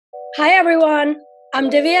Hi everyone, I'm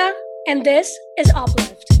Divya and this is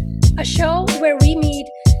Uplift, a show where we meet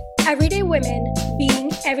everyday women being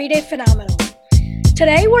everyday phenomenal.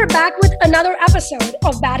 Today we're back with another episode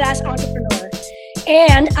of Badass Entrepreneur.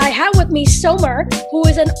 And I have with me Somer, who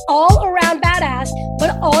is an all-around badass,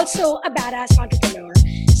 but also a badass entrepreneur.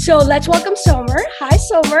 So let's welcome Somer. Hi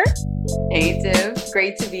Somer. Hey Div,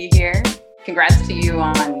 great to be here. Congrats to you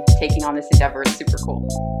on taking on this endeavor. It's super cool.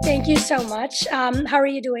 Thank you so much. How are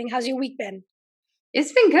you doing? How's your week been?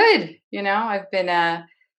 It's been good. I've been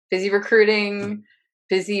busy recruiting,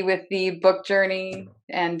 busy with the book journey.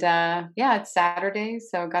 And it's Saturday.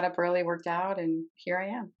 So got up early, worked out, and here I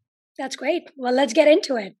am. That's great. Well, let's get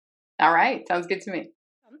into it. All right. Sounds good to me.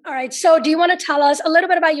 All right. So do you want to tell us a little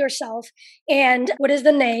bit about yourself and what is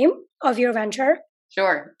the name of your venture?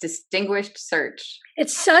 Sure. Distinguished Search.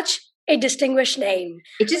 It's such a distinguished name.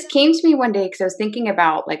 It just came to me one day because I was thinking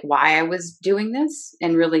about why I was doing this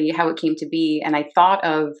and really how it came to be. And I thought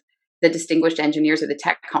of the distinguished engineers of the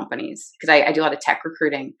tech companies because I do a lot of tech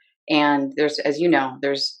recruiting. And there's, as you know,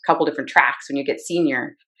 there's a couple different tracks. When you get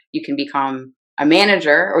senior, you can become a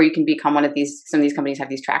manager, or you can become one of these. Some of these companies have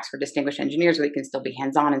these tracks for distinguished engineers where they can still be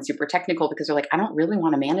hands-on and super technical because they're like, I don't really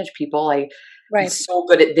want to manage people. I'm so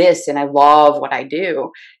good at this and I love what I do.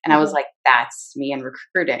 And I was like, that's me in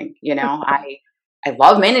recruiting. I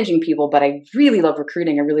love managing people, but I really love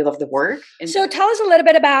recruiting. I really love the work. And so tell us a little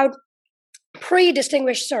bit about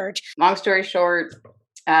pre-Distinguished Search. Long story short,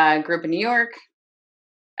 grew up in New York,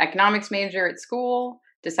 economics major at school,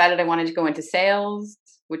 decided I wanted to go into sales,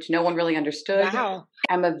 which no one really understood. Wow.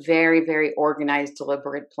 I'm a very, very organized,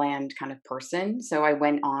 deliberate, planned kind of person. So I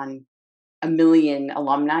went on a million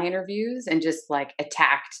alumni interviews and just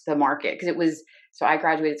attacked the market because so I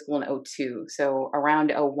graduated school in 2002. So around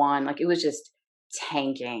 2001, it was just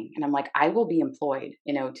tanking. And I'm like, I will be employed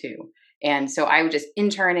in 2002. And so I was just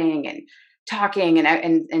interning and talking.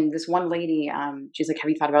 And this one lady, she's like, have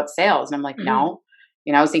you thought about sales? And I'm like, no.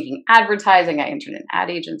 I was thinking advertising. I interned in an ad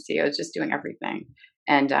agency. I was just doing everything.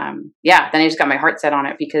 And then I just got my heart set on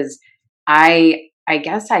it because I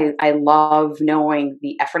guess I love knowing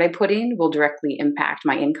the effort I put in will directly impact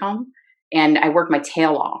my income. And I work my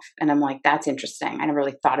tail off. And I'm like, that's interesting. I never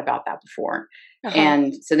really thought about that before.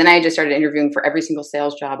 And so then I just started interviewing for every single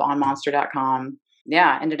sales job on monster.com.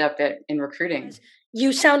 Yeah, ended up in recruiting.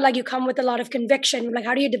 You sound like you come with a lot of conviction.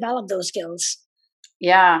 How do you develop those skills?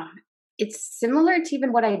 Yeah, it's similar to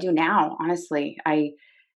even what I do now, honestly. I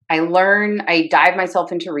dive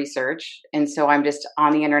myself into research. And so I'm just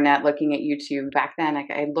on the internet looking at YouTube. Back then,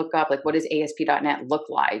 I look up, what does ASP.NET look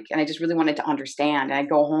like? And I just really wanted to understand. And I'd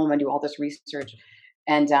go home and do all this research.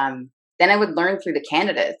 And then I would learn through the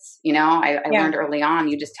candidates. I learned early on,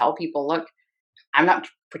 you just tell people, look, I'm not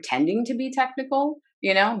pretending to be technical,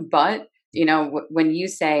 but, when you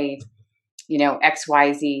say,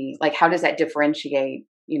 XYZ, how does that differentiate,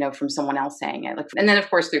 from someone else saying it? And then, of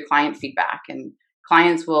course, through client feedback, and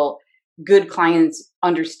good clients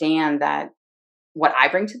understand that what I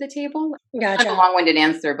bring to the table. Gotcha. Kind of a long-winded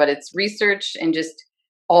answer, but it's research and just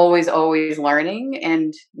always learning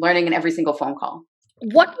in every single phone call.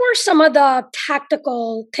 What were some of the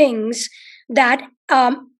tactical things that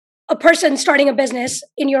a person starting a business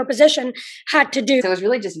in your position had to do? So it was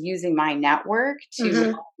really just using my network to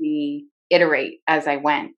help me iterate as I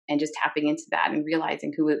went, and just tapping into that and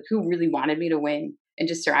realizing who really wanted me to win, and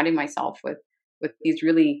just surrounding myself with these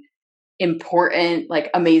really important,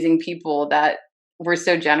 amazing people that were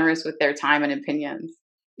so generous with their time and opinions.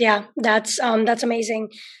 Yeah, that's amazing.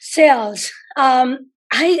 Sales.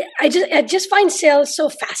 I just find sales so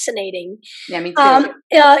fascinating. Yeah, me too.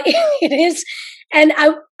 It is. And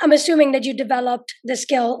I'm assuming that you developed the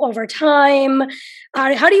skill over time.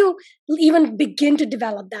 How do you even begin to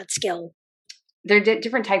develop that skill? There are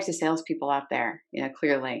different types of salespeople out there,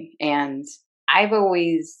 clearly. And I've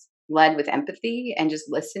always led with empathy and just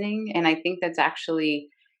listening. And I think that's actually,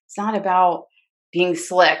 it's not about being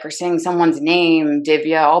slick or saying someone's name,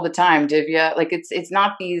 Divya, all the time, Divya. It's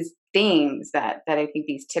not these things that I think,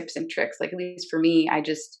 these tips and tricks, at least for me, I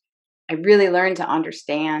really learned to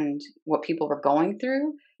understand what people were going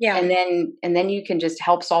through. Yeah. And then you can just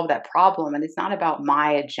help solve that problem. And it's not about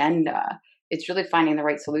my agenda. It's really finding the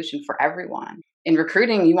right solution for everyone. In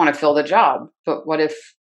recruiting, you want to fill the job, but what if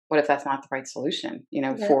that's not the right solution,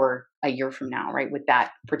 for a year from now, right? With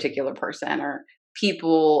that particular person, or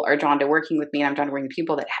people are drawn to working with me, and I'm drawn to working with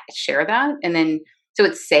people that share that. And then, so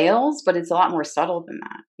it's sales, but it's a lot more subtle than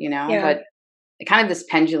that, but kind of this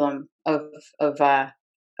pendulum of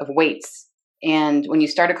weights. And when you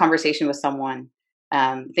start a conversation with someone,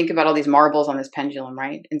 think about all these marbles on this pendulum,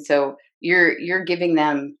 right? And so you're giving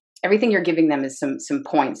them everything you're giving them is some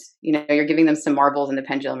points. You're giving them some marbles in the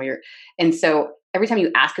pendulum. And so every time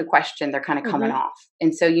you ask a question, they're kind of coming off.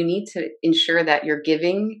 And so you need to ensure that you're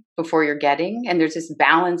giving before you're getting. And there's this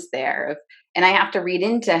balance there. And I have to read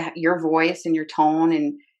into your voice and your tone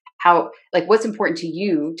and how, like, what's important to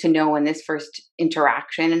you to know in this first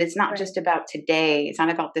interaction. And it's not just about today. It's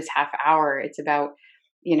not about this half hour. It's about,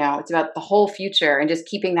 it's about the whole future and just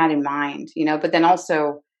keeping that in mind, but then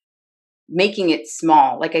also making it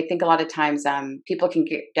small. Like, I think a lot of times people can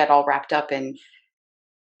get all wrapped up in,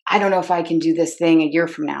 I don't know if I can do this thing a year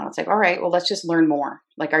from now. It's like, all right, well, let's just learn more.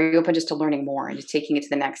 Like, are you open just to learning more and just taking it to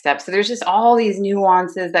the next step? So there's just all these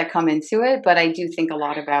nuances that come into it. But I do think a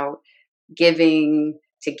lot about giving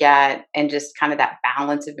to get and just kind of that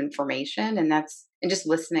balance of information and just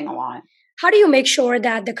listening a lot. How do you make sure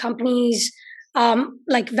that the company's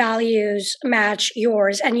values match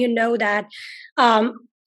yours, and that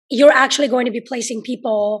you're actually going to be placing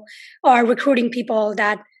people or recruiting people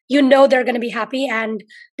that they're going to be happy and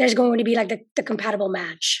there's going to be like the compatible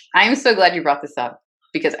match? I am so glad you brought this up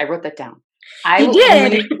because I wrote that down. I will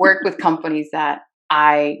only work with companies that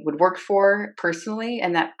I would work for personally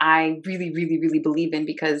and that I really, really, really believe in,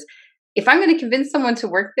 because if I'm going to convince someone to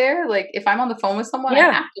work there, like if I'm on the phone with someone, I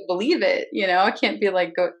have to believe it. I can't be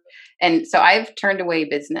like, go. And so I've turned away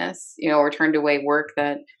business, or turned away work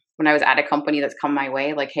that when I was at a company that's come my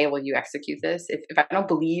way, like, hey, will you execute this? If I don't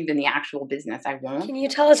believe in the actual business, I won't. Can you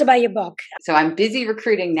tell us about your book? So I'm busy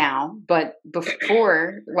recruiting now, but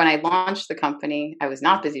before, when I launched the company, I was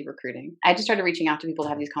not busy recruiting. I just started reaching out to people to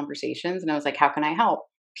have these conversations. And I was like, how can I help?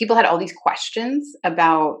 People had all these questions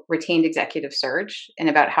about retained executive search and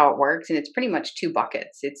about how it works. And it's pretty much two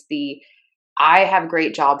buckets. It's I have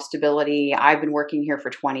great job stability. I've been working here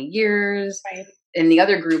for 20 years. Right. And the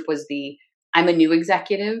other group was I'm a new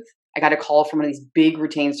executive. I got a call from one of these big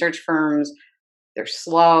retained search firms. They're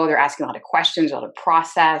slow. They're asking a lot of questions, a lot of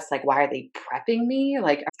process. Like, why are they prepping me?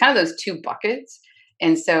 Like, it's kind of those two buckets.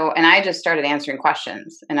 And I just started answering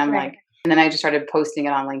questions. And I'm like, and then I just started posting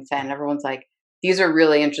it on LinkedIn. Everyone's like, these are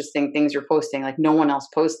really interesting things you're posting. Like, no one else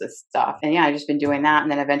posts this stuff. And I've just been doing that.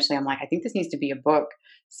 And then eventually I'm like, I think this needs to be a book.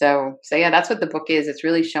 So that's what the book is. It's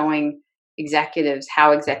really showing executives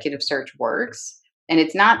how executive search works. And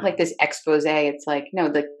it's not like this expose. It's like,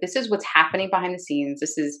 no, this is what's happening behind the scenes.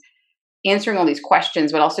 This is answering all these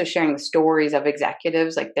questions, but also sharing the stories of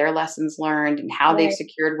executives, like their lessons learned and how they've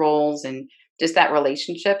secured roles and just that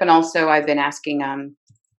relationship. And also I've been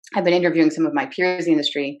interviewing some of my peers in the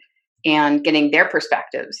industry and getting their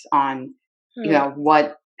perspectives on,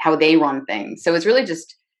 how they run things. So it's really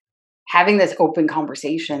just having this open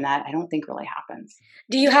conversation that I don't think really happens.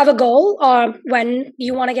 Do you have a goal when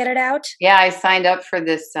you want to get it out? Yeah, I signed up for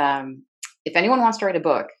this. If anyone wants to write a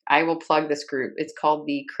book, I will plug this group. It's called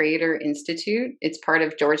the Creator Institute. It's part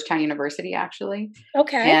of Georgetown University, actually.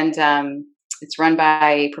 Okay. And it's run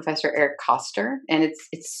by Professor Eric Koster. And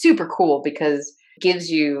it's super cool because it gives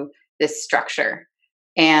you this structure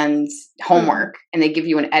and homework, and they give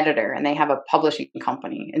you an editor, and they have a publishing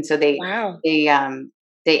company. And so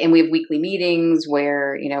and we have weekly meetings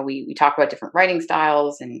where, we talk about different writing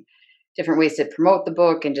styles and different ways to promote the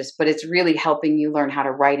book but it's really helping you learn how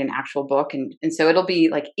to write an actual book. And so it'll be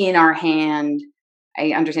like in our hand.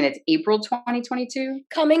 I understand it's April 2022.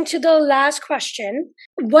 Coming to the last question,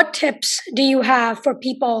 what tips do you have for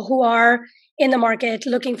people who are in the market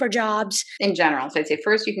looking for jobs? In general. So I'd say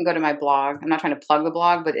first you can go to my blog. I'm not trying to plug the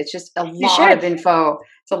blog, but it's just a lot of info.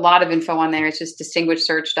 It's a lot of info on there. It's just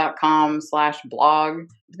distinguishedsearch.com/blog.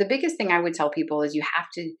 The biggest thing I would tell people is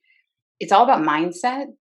it's all about mindset.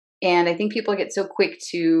 And I think people get so quick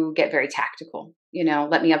to get very tactical.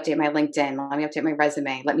 Let me update my LinkedIn. Let me update my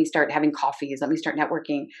resume. Let me start having coffees. Let me start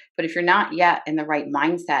networking. But if you're not yet in the right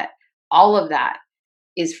mindset, all of that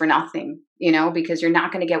is for nothing, because you're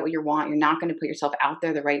not going to get what you want. You're not going to put yourself out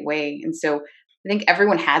there the right way. And so I think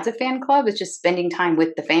everyone has a fan club. It's just spending time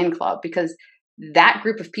with the fan club, because that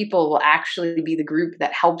group of people will actually be the group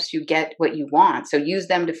that helps you get what you want. So use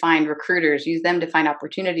them to find recruiters, use them to find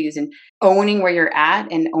opportunities, and owning where you're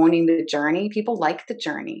at and owning the journey. People like the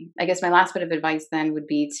journey. I guess my last bit of advice then would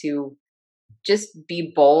be to just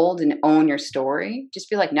be bold and own your story. Just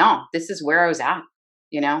be like, no, this is where I was at.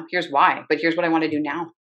 Here's why, but here's what I want to do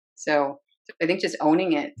now. So I think just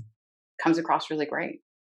owning it comes across really great.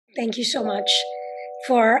 Thank you so much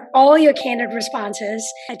for all your candid responses.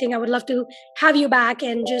 I think I would love to have you back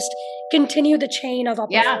and just continue the chain of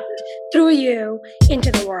upliftment through you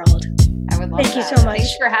into the world. I would love that. Thank you so much.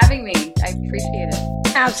 Thanks for having me. I appreciate it.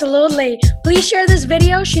 Absolutely. Please share this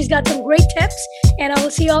video. She's got some great tips, and I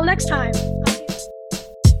will see you all next time.